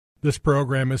This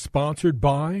program is sponsored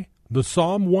by the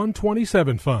Psalm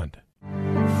 127 Fund.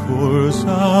 For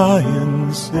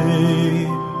Zion's sake,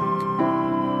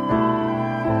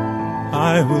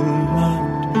 I will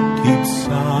not keep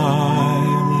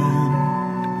silent.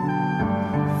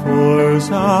 For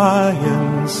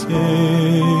Zion's sake,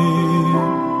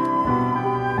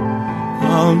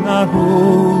 I'll not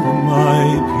hold my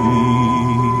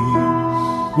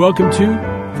peace. Welcome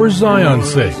to For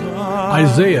Zion's Sake.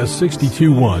 Isaiah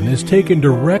 62:1 is taken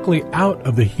directly out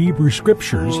of the Hebrew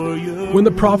Scriptures when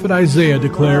the prophet Isaiah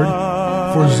declared,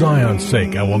 "For Zion's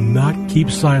sake I will not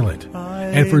keep silent,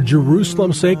 and for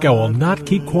Jerusalem's sake I will not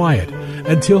keep quiet,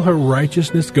 until her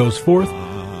righteousness goes forth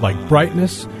like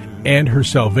brightness, and her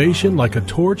salvation like a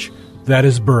torch that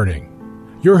is burning."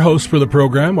 Your hosts for the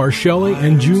program are Shelley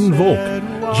and June Volk,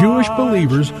 Jewish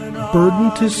believers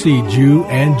burdened to see Jew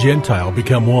and Gentile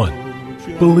become one.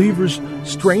 Believers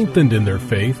strengthened in their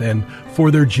faith and for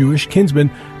their Jewish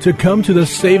kinsmen to come to the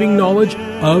saving knowledge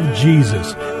of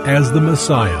Jesus as the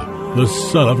Messiah, the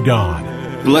Son of God.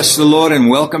 Bless the Lord and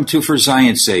welcome to For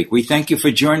Zion's Sake. We thank you for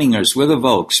joining us. We're the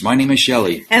Volks. My name is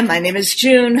Shelley. And my name is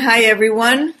June. Hi,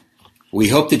 everyone. We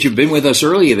hope that you've been with us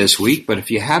earlier this week, but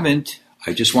if you haven't,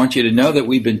 I just want you to know that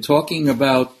we've been talking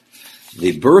about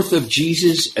the birth of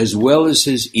Jesus as well as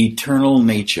his eternal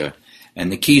nature.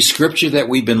 And the key scripture that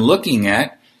we've been looking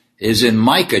at is in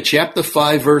Micah chapter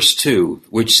 5, verse 2,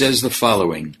 which says the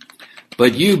following,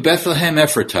 "But you, Bethlehem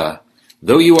Ephratah,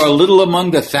 though you are little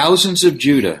among the thousands of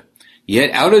Judah,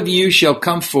 yet out of you shall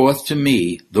come forth to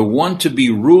me the one to be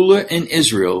ruler in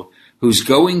Israel, whose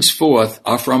goings forth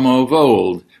are from of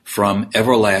old, from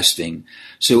everlasting."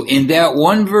 So in that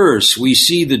one verse, we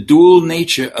see the dual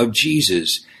nature of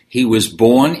Jesus. He was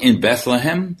born in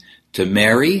Bethlehem to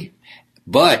Mary,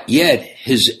 but yet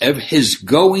his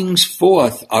goings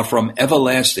forth are from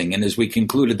everlasting. And as we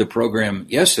concluded the program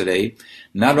yesterday,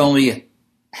 not only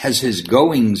has his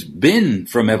goings been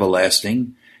from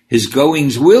everlasting, his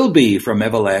goings will be from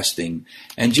everlasting.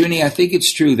 And Junie, I think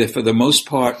it's true that for the most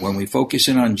part, when we focus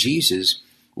in on Jesus,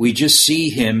 we just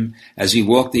see him as he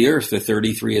walked the earth for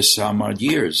 33 or some odd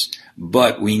years.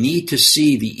 But we need to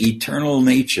see the eternal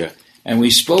nature. And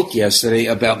we spoke yesterday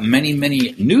about many,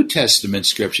 many New Testament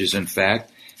scriptures, in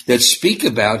fact, that speak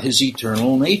about his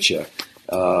eternal nature.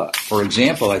 For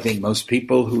example, I think most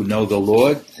people who know the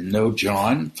Lord and know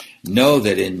John know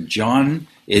that in John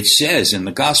it says in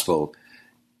the gospel,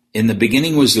 "In the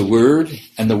beginning was the Word,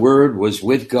 and the Word was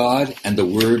with God, and the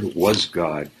Word was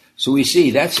God." So we see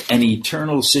that's an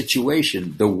eternal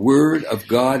situation. The Word of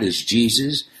God is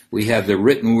Jesus. We have the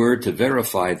written Word to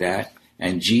verify that.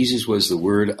 And Jesus was the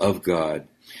Word of God.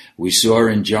 We saw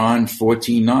in John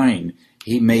 14:9,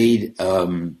 he made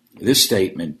this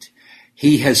statement,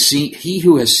 he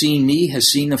who has seen me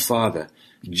has seen the Father.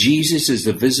 Jesus is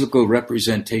the physical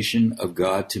representation of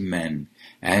God to men.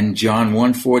 And John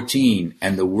 1:14,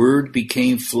 "And the Word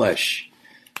became flesh."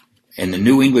 In the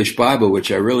New English Bible,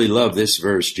 which I really love this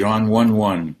verse, John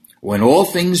 1:1, "When all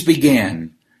things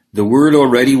began, the Word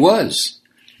already was.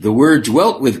 The Word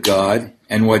dwelt with God,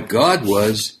 and what God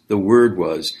was, the Word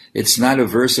was." It's not a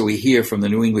verse that we hear from the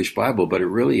New English Bible, but it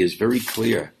really is very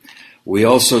clear. We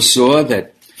also saw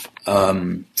that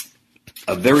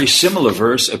a very similar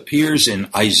verse appears in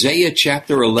Isaiah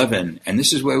chapter 11, and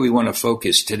this is where we want to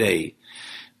focus today.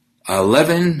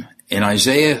 11 in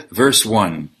Isaiah verse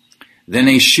 1, "Then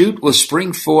a shoot will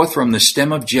spring forth from the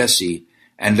stem of Jesse,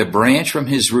 and a branch from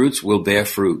his roots will bear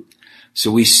fruit."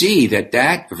 So we see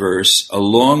that verse,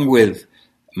 along with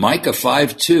Micah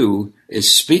 5:2,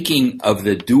 is speaking of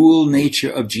the dual nature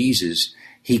of Jesus.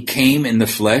 He came in the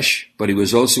flesh, but he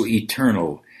was also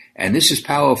eternal. And this is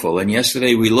powerful. And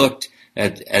yesterday we looked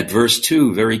at verse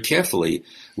 2 very carefully,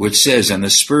 which says, "And the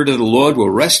Spirit of the Lord will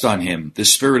rest on him, the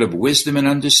Spirit of wisdom and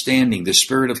understanding, the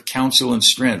Spirit of counsel and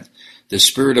strength, the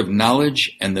Spirit of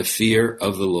knowledge and the fear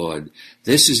of the Lord."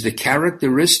 This is the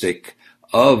characteristic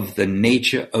of the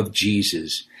nature of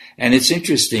Jesus. And it's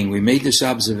interesting, we made this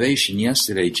observation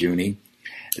yesterday, Junie,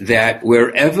 that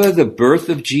wherever the birth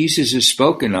of Jesus is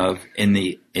spoken of in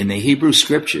the Hebrew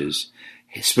Scriptures,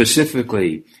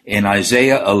 specifically in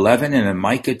Isaiah 11 and in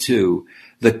Micah 2,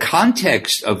 the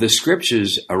context of the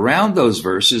Scriptures around those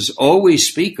verses always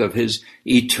speak of his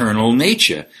eternal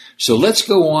nature. So let's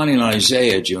go on in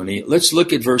Isaiah, Junie. Let's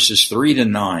look at verses 3 to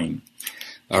 9.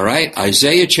 All right,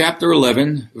 Isaiah chapter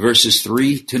 11, verses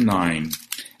 3 to 9.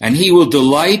 "And he will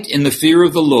delight in the fear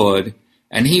of the Lord,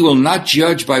 and he will not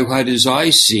judge by what his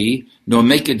eyes see, nor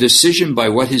make a decision by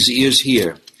what his ears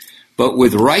hear. But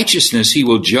with righteousness he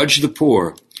will judge the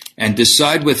poor, and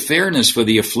decide with fairness for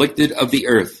the afflicted of the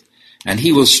earth. And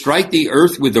he will strike the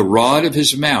earth with the rod of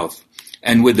his mouth,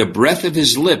 and with the breath of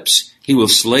his lips he will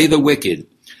slay the wicked.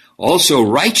 Also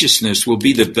righteousness will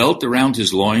be the belt around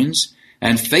his loins,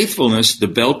 and faithfulness the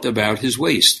belt about his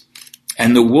waist.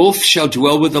 And the wolf shall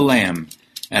dwell with the lamb,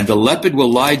 and the leopard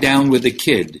will lie down with the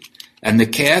kid, and the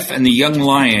calf and the young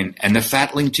lion and the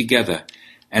fatling together,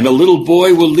 and a little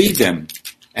boy will lead them,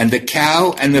 and the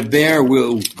cow and the bear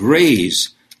will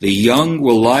graze, the young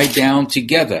will lie down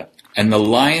together, and the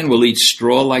lion will eat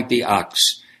straw like the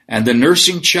ox, and the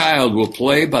nursing child will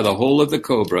play by the hole of the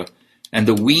cobra, and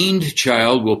the weaned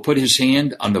child will put his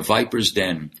hand on the viper's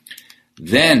den.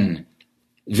 Then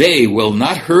they will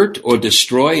not hurt or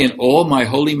destroy in all my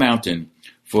holy mountain,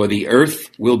 for the earth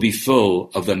will be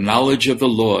full of the knowledge of the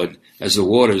Lord as the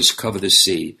waters cover the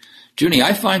sea. Junie,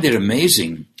 I find it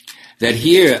amazing that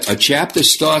here a chapter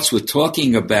starts with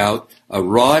talking about a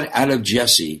rod out of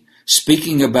Jesse,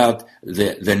 speaking about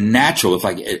the natural,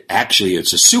 actually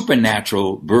it's a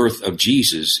supernatural birth of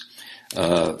Jesus,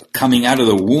 coming out of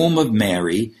the womb of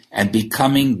Mary and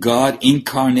becoming God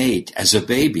incarnate as a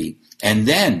baby. And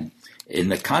then, in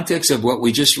the context of what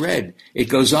we just read, it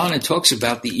goes on and talks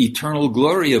about the eternal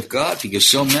glory of God, because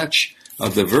so much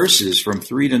of the verses from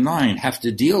 3 to 9 have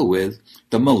to deal with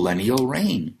the millennial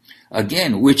reign,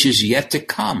 again, which is yet to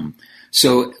come.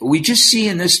 So we just see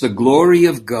in this the glory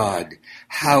of God,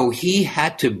 how he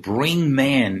had to bring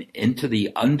man into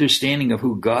the understanding of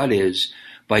who God is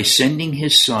by sending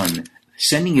his son,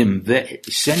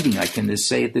 I can just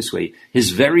say it this way,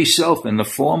 his very self in the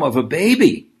form of a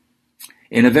baby,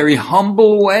 in a very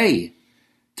humble way,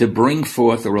 to bring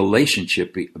forth a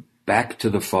relationship back to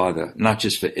the Father, not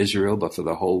just for Israel, but for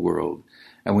the whole world.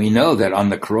 And we know that on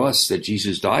the cross that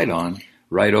Jesus died on,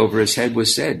 right over his head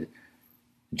was said,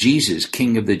 Jesus,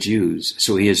 King of the Jews.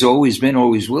 So he has always been,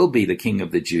 always will be the King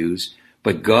of the Jews,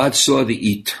 but God saw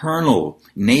the eternal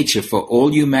nature for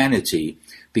all humanity,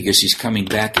 because he's coming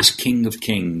back as King of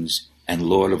Kings and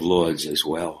Lord of Lords as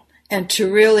well. And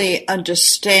to really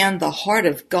understand the heart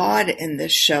of God in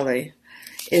this, Shelley,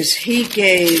 is he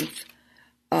gave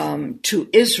to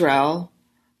Israel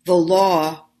the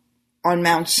law on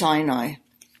Mount Sinai.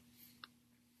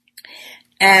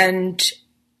 And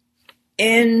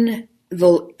in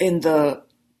the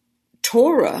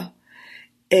Torah,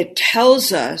 it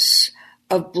tells us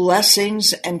of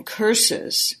blessings and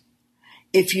curses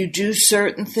if you do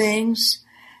certain things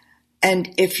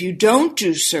and if you don't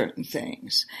do certain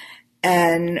things.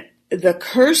 And the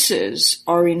curses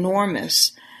are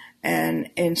enormous. And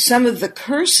in some of the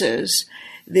curses,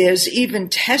 there's even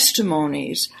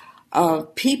testimonies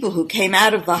of people who came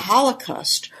out of the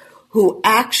Holocaust who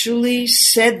actually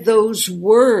said those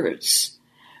words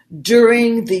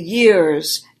during the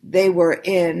years they were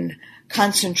in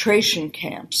concentration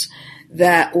camps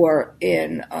that were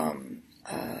in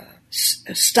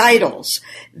Steidels,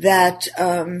 that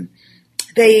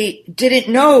they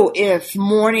didn't know if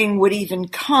morning would even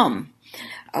come.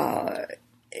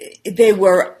 They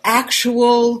were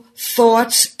actual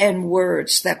thoughts and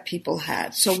words that people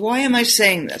had. So why am I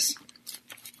saying this?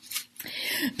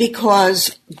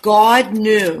 Because God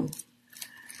knew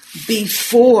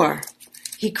before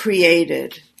he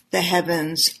created the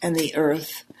heavens and the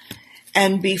earth,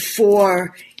 and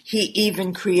before he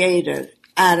even created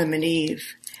Adam and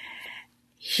Eve,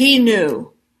 he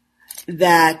knew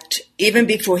that even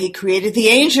before he created the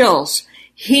angels,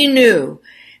 he knew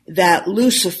that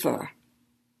Lucifer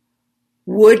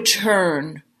would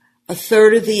turn a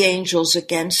third of the angels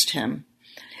against him,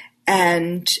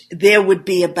 and there would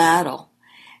be a battle.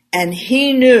 And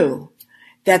he knew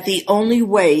that the only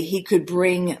way he could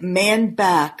bring man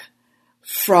back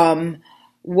from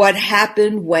what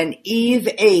happened when Eve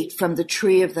ate from the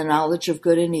tree of the knowledge of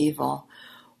good and evil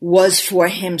was for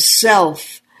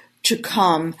himself to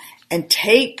come and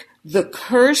take the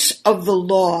curse of the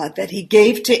law that he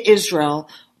gave to Israel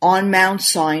on Mount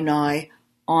Sinai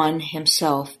on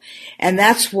himself. And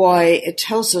that's why it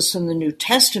tells us in the New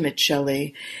Testament,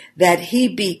 Shelley, that he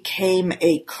became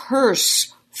a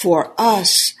curse for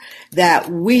us, that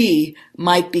we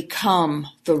might become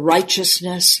the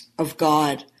righteousness of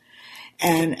God.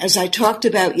 And as I talked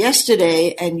about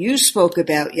yesterday, and you spoke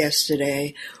about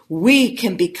yesterday, we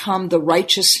can become the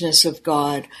righteousness of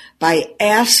God by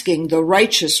asking the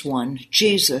righteous one,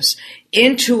 Jesus,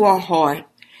 into our heart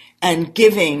and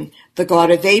giving the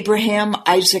God of Abraham,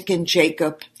 Isaac, and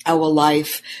Jacob our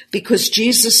life, because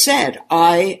Jesus said,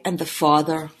 I and the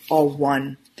Father are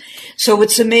one. So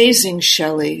it's amazing,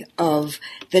 Shelley, of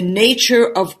the nature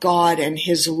of God and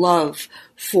his love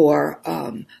for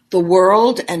the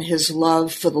world, and his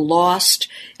love for the lost,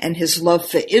 and his love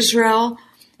for Israel,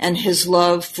 and his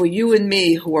love for you and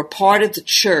me who are part of the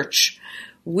church,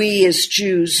 we as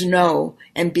Jews know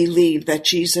and believe that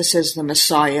Jesus is the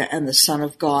Messiah and the Son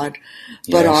of God,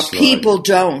 but our people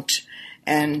don't.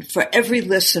 And for every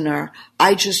listener,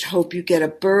 I just hope you get a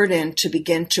burden to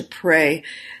begin to pray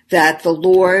that the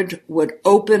Lord would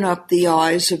open up the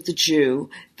eyes of the Jew,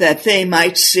 that they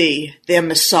might see their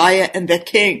Messiah and their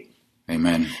King.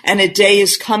 Amen. And a day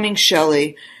is coming,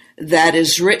 Shelley, that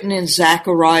is written in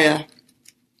Zechariah,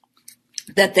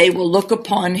 that they will look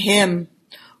upon him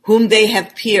whom they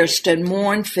have pierced and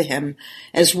mourn for him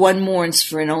as one mourns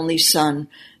for an only son.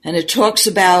 And it talks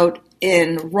about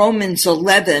in Romans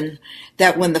 11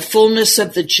 that when the fullness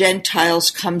of the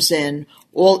Gentiles comes in,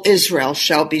 all Israel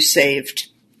shall be saved.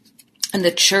 And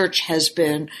the church has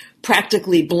been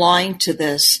practically blind to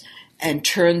this and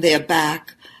turned their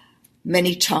back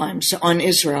many times on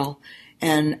Israel.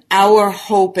 And our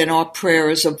hope and our prayer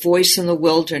as a voice in the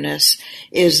wilderness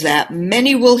is that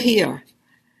many will hear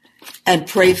and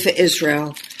pray for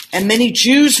Israel. And many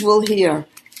Jews will hear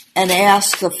and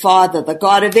ask the Father, the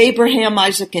God of Abraham,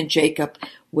 Isaac, and Jacob,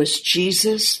 was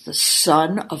Jesus the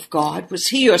Son of God? Was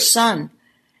he your son?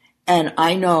 And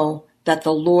I know that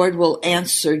the Lord will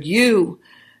answer you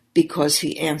because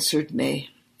he answered me.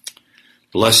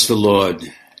 Bless the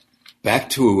Lord. Back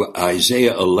to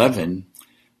Isaiah 11,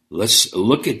 let's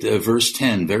look at verse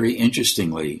 10 very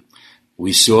interestingly.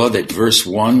 We saw that verse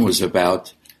 1 was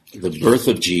about the birth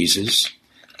of Jesus,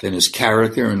 then his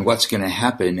character and what's going to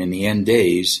happen in the end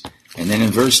days. And then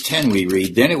in verse 10 we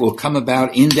read, then it will come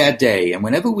about in that day. And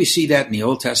whenever we see that in the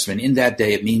Old Testament, in that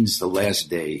day, it means the last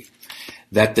day,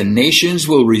 that the nations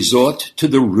will resort to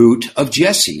the root of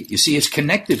Jesse. You see, it's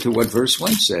connected to what verse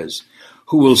 1 says,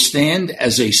 who will stand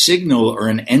as a signal or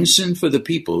an ensign for the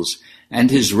peoples, and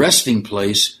his resting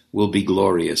place will be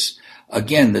glorious.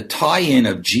 Again, the tie-in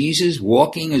of Jesus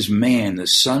walking as man, the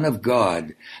Son of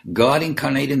God, God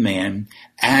incarnated man,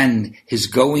 and his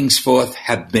goings forth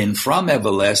have been from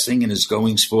everlasting, and his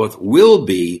goings forth will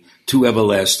be to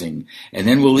everlasting. And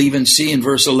then we'll even see in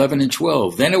verse 11 and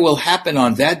 12, then it will happen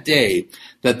on that day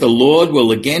that the Lord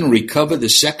will again recover the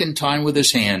second time with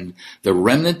his hand the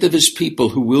remnant of his people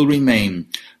who will remain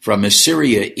from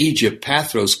Assyria, Egypt,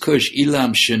 Pathros, Cush,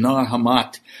 Elam, Shinar,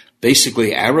 Hamat,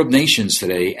 basically Arab nations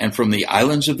today, and from the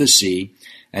islands of the sea,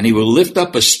 and he will lift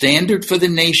up a standard for the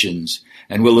nations,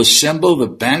 and will assemble the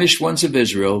banished ones of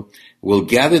Israel, will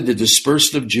gather the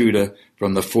dispersed of Judah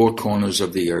from the four corners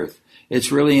of the earth.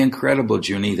 It's really incredible,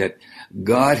 Junie, that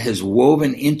God has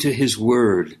woven into his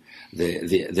word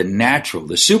the natural,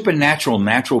 the supernatural,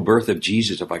 natural birth of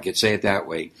Jesus, if I could say it that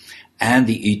way, and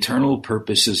the eternal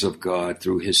purposes of God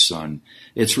through his Son.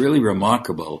 It's really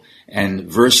remarkable.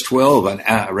 And verse 12,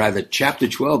 chapter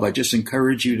 12, I just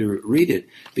encourage you to read it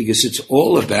because it's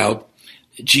all about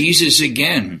Jesus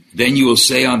again. Then you will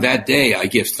say on that day, I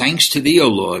give thanks to thee, O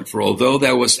Lord, for although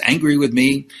thou wast angry with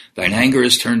me, thine anger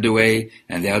is turned away,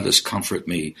 and thou dost comfort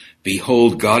me.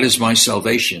 Behold, God is my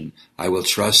salvation. I will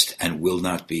trust and will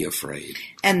not be afraid.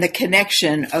 And the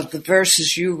connection of the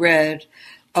verses you read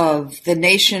of the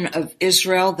nation of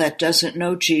Israel that doesn't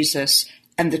know Jesus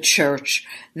and the church,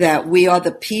 that we are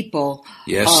the people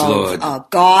of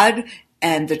God,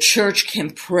 and the church can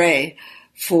pray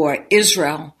for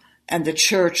Israel, and the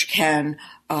church can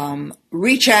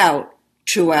reach out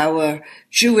to our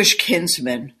Jewish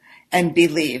kinsmen and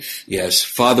believe. Yes,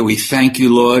 Father, we thank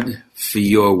you, Lord, for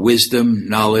your wisdom,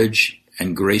 knowledge,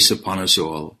 and grace upon us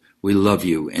all. We love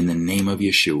you in the name of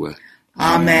Yeshua.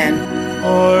 Amen.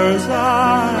 For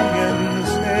Zion's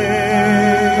sake.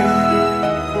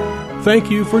 Thank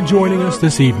you for joining us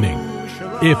this evening.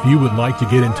 If you would like to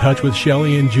get in touch with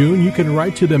Shelley and June, you can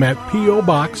write to them at P.O.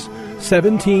 Box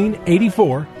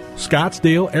 1784,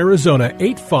 Scottsdale, Arizona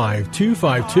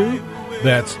 85252.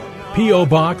 That's P.O.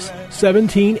 Box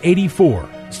 1784,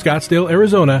 Scottsdale,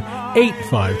 Arizona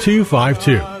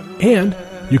 85252. And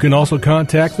you can also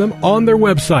contact them on their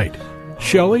website,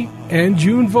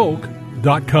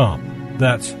 ShelleyandJuneVolk.com.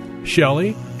 That's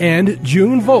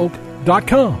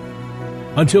ShelleyandJuneVolk.com.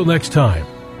 Until next time,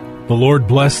 the Lord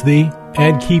bless thee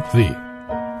and keep thee.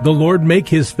 The Lord make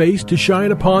his face to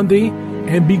shine upon thee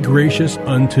and be gracious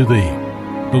unto thee.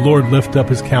 The Lord lift up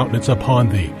his countenance upon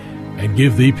thee and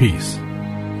give thee peace.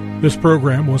 This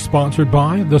program was sponsored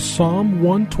by the Psalm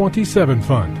 127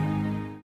 Fund.